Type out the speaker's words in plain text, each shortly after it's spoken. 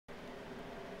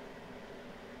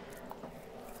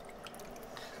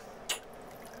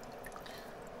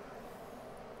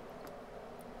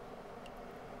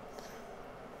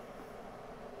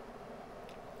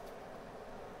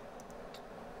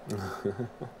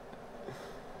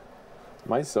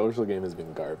My social game has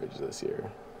been garbage this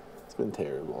year. It's been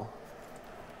terrible.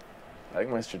 I think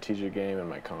my strategic game and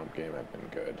my comp game have been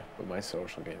good, but my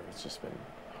social game has just been,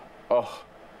 oh.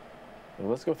 Well,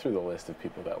 let's go through the list of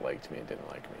people that liked me and didn't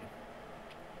like me.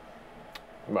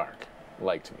 Mark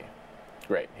liked me.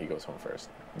 Great, he goes home first.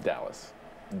 Dallas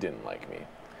didn't like me.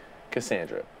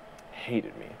 Cassandra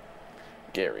hated me.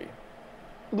 Gary,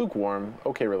 lukewarm,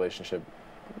 okay relationship.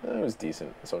 It was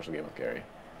decent social game with Gary.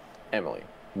 Emily,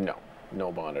 no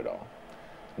bond at all.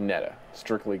 Netta,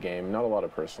 strictly game, not a lot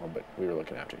of personal, but we were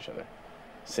looking after each other.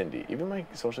 Cindy, even my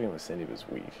social game with Cindy was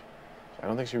weak. I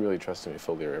don't think she really trusted me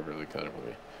fully or ever really cut it with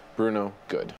me. Bruno,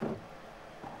 good.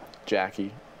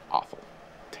 Jackie, awful.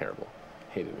 Terrible.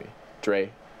 Hated me.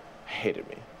 Dre, hated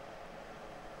me.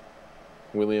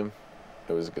 William,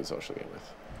 it was a good social game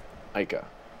with. Ika,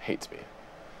 hates me.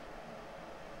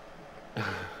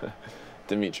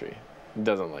 Dimitri,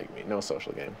 doesn't like me. No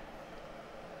social game.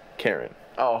 Karen,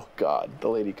 oh God, the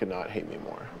lady could not hate me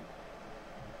more.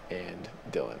 And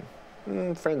Dylan,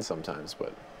 friends sometimes,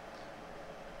 but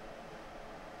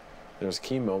there's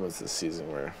key moments this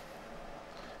season where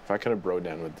if I could have broke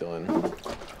down with Dylan,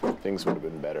 things would have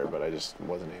been better, but I just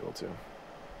wasn't able to.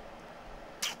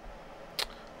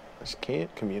 I just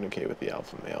can't communicate with the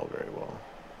alpha male very well.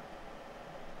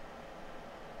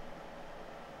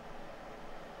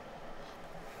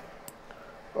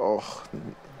 Oh,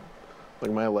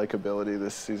 like my likability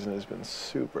this season has been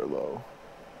super low.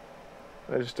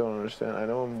 I just don't understand. I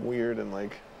know I'm weird and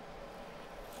like,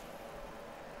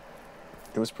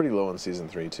 it was pretty low in season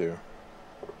 3 too.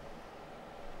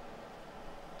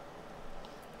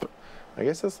 I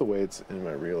guess that's the way it's in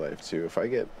my real life too. If I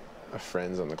get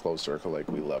friends on the close circle, like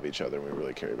we love each other and we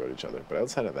really care about each other. But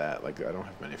outside of that, like I don't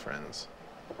have many friends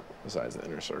besides the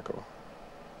inner circle.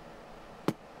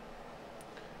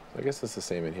 I guess it's the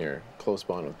same in here. Close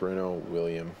bond with Bruno,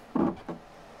 William.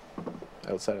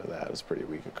 Outside of that, it was pretty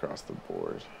weak across the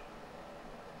board.